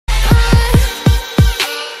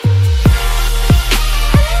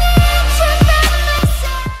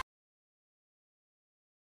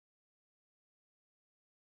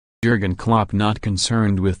Jurgen Klopp not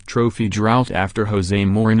concerned with trophy drought after Jose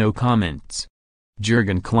Mourinho comments.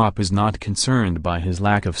 Jurgen Klopp is not concerned by his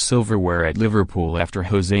lack of silverware at Liverpool after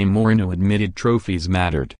Jose Mourinho admitted trophies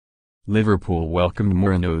mattered. Liverpool welcomed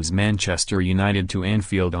Mourinho's Manchester United to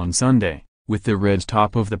Anfield on Sunday, with the Reds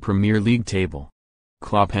top of the Premier League table.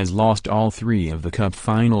 Klopp has lost all 3 of the cup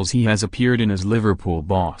finals he has appeared in as Liverpool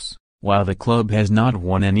boss, while the club has not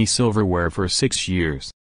won any silverware for 6 years.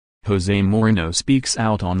 Jose Mourinho speaks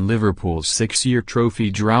out on Liverpool's 6-year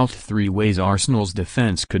trophy drought. 3 ways Arsenal's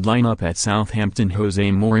defence could line up at Southampton.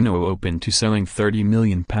 Jose Mourinho open to selling £30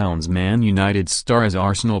 million Man United star as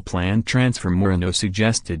Arsenal planned transfer. Mourinho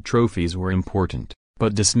suggested trophies were important,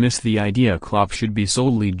 but dismissed the idea Klopp should be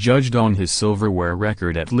solely judged on his silverware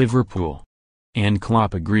record at Liverpool. And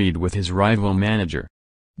Klopp agreed with his rival manager.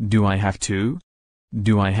 "Do I have to?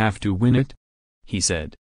 Do I have to win it?" he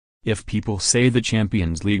said. "If people say the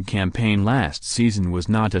Champions League campaign last season was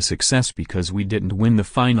not a success because we didn't win the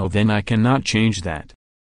final, then I cannot change that.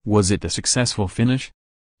 Was it a successful finish?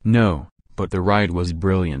 No, but the ride was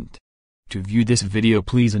brilliant." To view this video,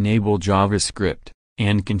 please enable JavaScript,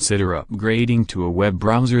 and consider upgrading to a web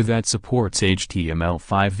browser that supports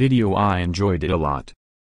HTML5 video. I enjoyed it a lot.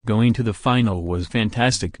 Going to the final was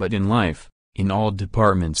fantastic, but in life, in all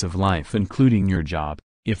departments of life including your job,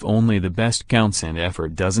 if only the best counts and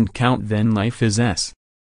effort doesn't count, then life is S.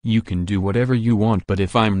 You can do whatever you want, but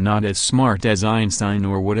if I'm not as smart as Einstein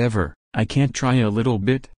or whatever, I can't try a little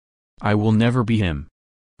bit? I will never be him.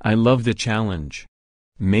 I love the challenge.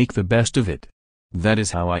 Make the best of it. That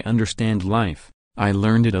is how I understand life. I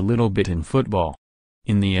learned it a little bit in football.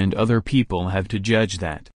 In the end, other people have to judge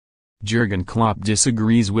that. Jurgen Klopp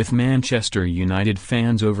disagrees with Manchester United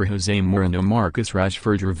fans over Jose Mourinho. Marcus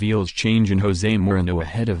Rashford reveals change in Jose Mourinho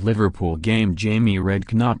ahead of Liverpool game. Jamie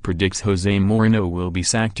Redknapp predicts Jose Mourinho will be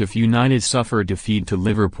sacked if United suffer defeat to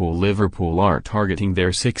Liverpool. Liverpool are targeting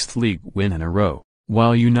their 6th league win in a row,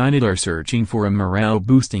 while United are searching for a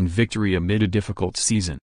morale-boosting victory amid a difficult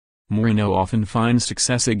season. Mourinho often finds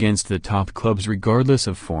success against the top clubs regardless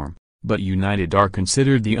of form, but United are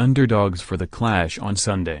considered the underdogs for the clash on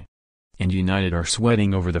Sunday. And United are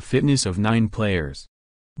sweating over the fitness of 9 players.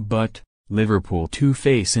 But, Liverpool too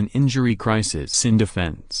face an injury crisis in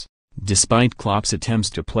defense, despite Klopp's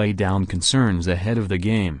attempts to play down concerns ahead of the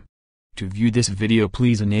game. To view this video,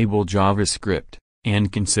 please enable JavaScript,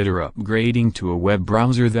 and consider upgrading to a web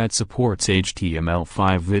browser that supports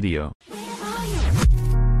HTML5 video.